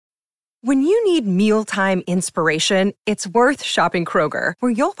When you need mealtime inspiration, it's worth shopping Kroger,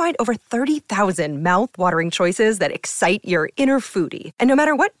 where you'll find over 30,000 mouth-watering choices that excite your inner foodie. And no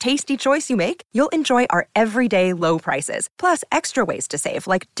matter what tasty choice you make, you'll enjoy our everyday low prices, plus extra ways to save,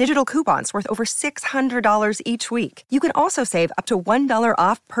 like digital coupons worth over $600 each week. You can also save up to $1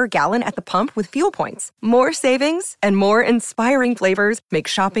 off per gallon at the pump with fuel points. More savings and more inspiring flavors make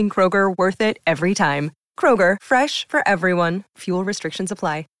shopping Kroger worth it every time. Kroger, fresh for everyone. Fuel restrictions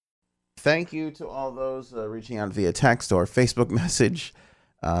apply. Thank you to all those reaching out via text or Facebook message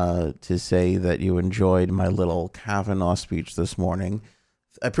to say that you enjoyed my little Kavanaugh speech this morning.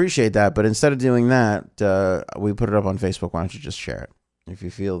 I appreciate that, but instead of doing that, we put it up on Facebook. Why don't you just share it? If you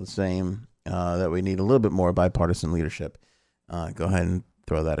feel the same, that we need a little bit more bipartisan leadership, go ahead and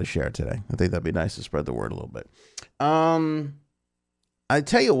throw that a share today. I think that'd be nice to spread the word a little bit. I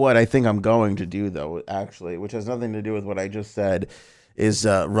tell you what I think I'm going to do, though, actually, which has nothing to do with what I just said, is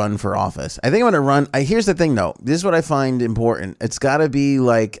run for office. I think I'm going to run. Here's the thing, though. This is what I find important. It's got to be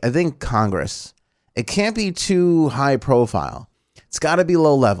like, I think Congress. It can't be too high profile. It's got to be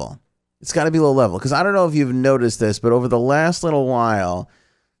low level. It's got to be low level. Because I don't know if you've noticed this, but over the last little while,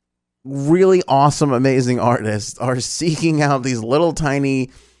 really awesome, amazing artists are seeking out these little tiny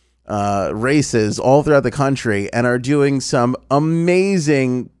races all throughout the country and are doing some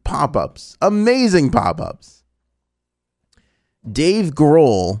amazing pop-ups. Amazing pop-ups. Dave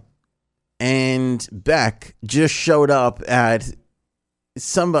Grohl and Beck just showed up at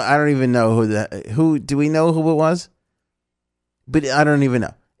somebody. I don't even know who do we know who it was? But I don't even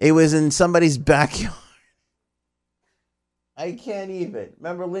know. It was in somebody's backyard. I can't even.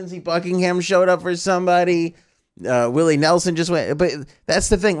 Remember Lindsey Buckingham showed up for somebody. Willie Nelson just went. But that's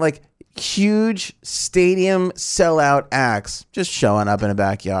the thing. Like, huge stadium sellout acts just showing up in a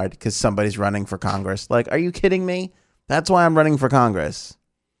backyard because somebody's running for Congress. Like, are you kidding me? That's why I'm running for Congress.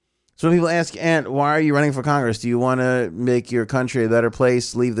 So when people ask, Aunt, why are you running for Congress? Do you want to make your country a better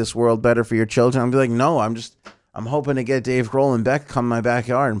place, leave this world better for your children? I'll be like, no, I'm hoping to get Dave Grohl and Beck come to my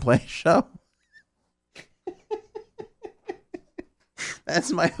backyard and play a show.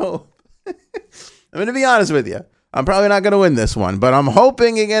 That's my hope. I'm going to be honest with you. I'm probably not going to win this one, but I'm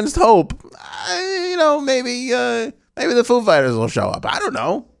hoping against hope. Maybe the Foo Fighters will show up. I don't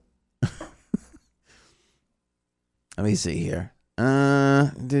know. Let me see here.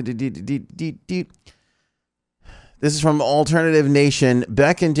 This is from Alternative Nation.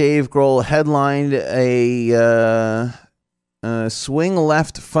 Beck and Dave Grohl headlined a swing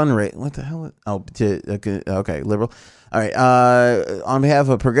left fundraiser. What the hell? Okay, liberal. All right. On behalf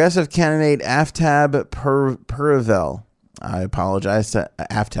of progressive candidate Aftab Pureval. I apologize to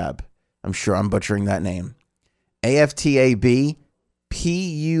Aftab. I'm sure I'm butchering that name. AFTAB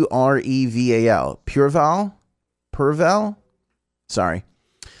PUREVAL. Pureval? Sorry.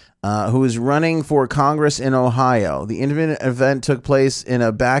 Who is running for Congress in Ohio. The independent event took place in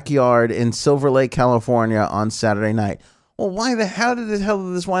a backyard in Silver Lake, California on Saturday night. Well, how did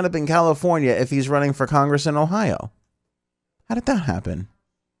this wind up in California if he's running for Congress in Ohio? How did that happen?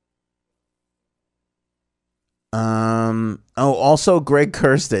 Also Greg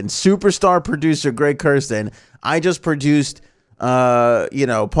Kurstin, superstar producer Greg Kurstin. I just produced, Paul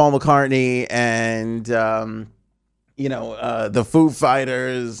McCartney and, the Foo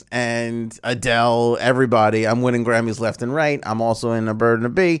Fighters and Adele, everybody. I'm winning Grammys left and right. I'm also in A Bird and a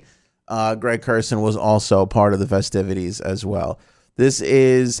Bee. Greg Kurstin was also part of the festivities as well. This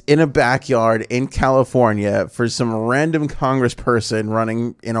is in a backyard in California for some random congressperson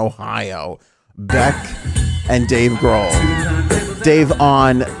running in Ohio. Beck and Dave Grohl. Dave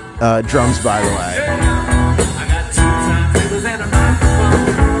on drums, by the way.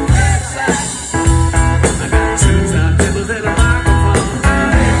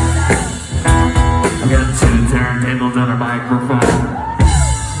 Turntables and a microphone.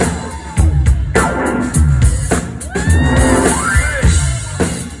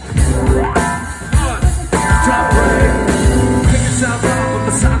 Drop break, pick yourself up on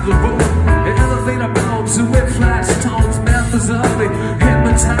the side of the road. An elevator bombs with flash tones, methods of the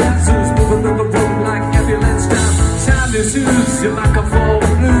hypnotizers moving on the road like ambulance down. Shiny shoes, your microphone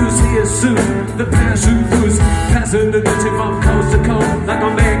blues here soon. The parachute blues, passing the duty from coast to coast like a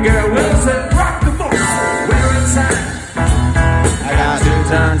man girl will say, rock the boat. I got 2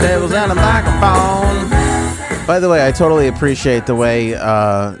 turntables and a microphone. By the way, I totally appreciate the way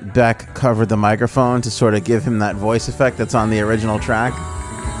Beck covered the microphone to sort of give him that voice effect that's on the original track.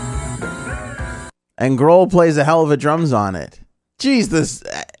 And Grohl plays a hell of a drums on it. Jeez, this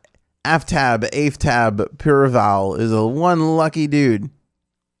Aftab Pureval is a one lucky dude.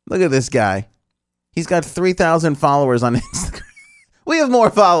 Look at this guy. He's got 3,000 followers on Instagram. We have more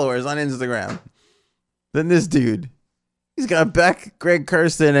followers on Instagram than this dude. He's got Beck, Greg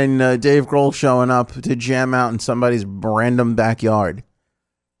Kurstin, and Dave Grohl showing up to jam out in somebody's random backyard.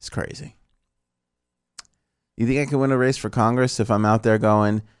 It's crazy. You think I can win a race for Congress if I'm out there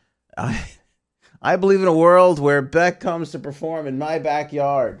going, I believe in a world where Beck comes to perform in my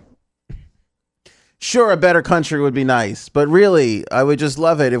backyard. Sure, a better country would be nice, but really, I would just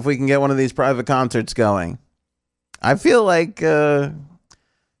love it if we can get one of these private concerts going. I feel like, at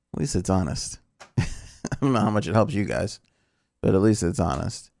least it's honest. I don't know how much it helps you guys, but at least it's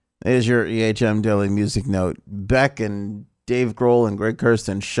honest. There's your EHM Daily Music Note. Beck and Dave Grohl and Greg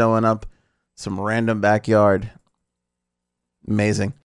Kurstin showing up some random backyard. Amazing.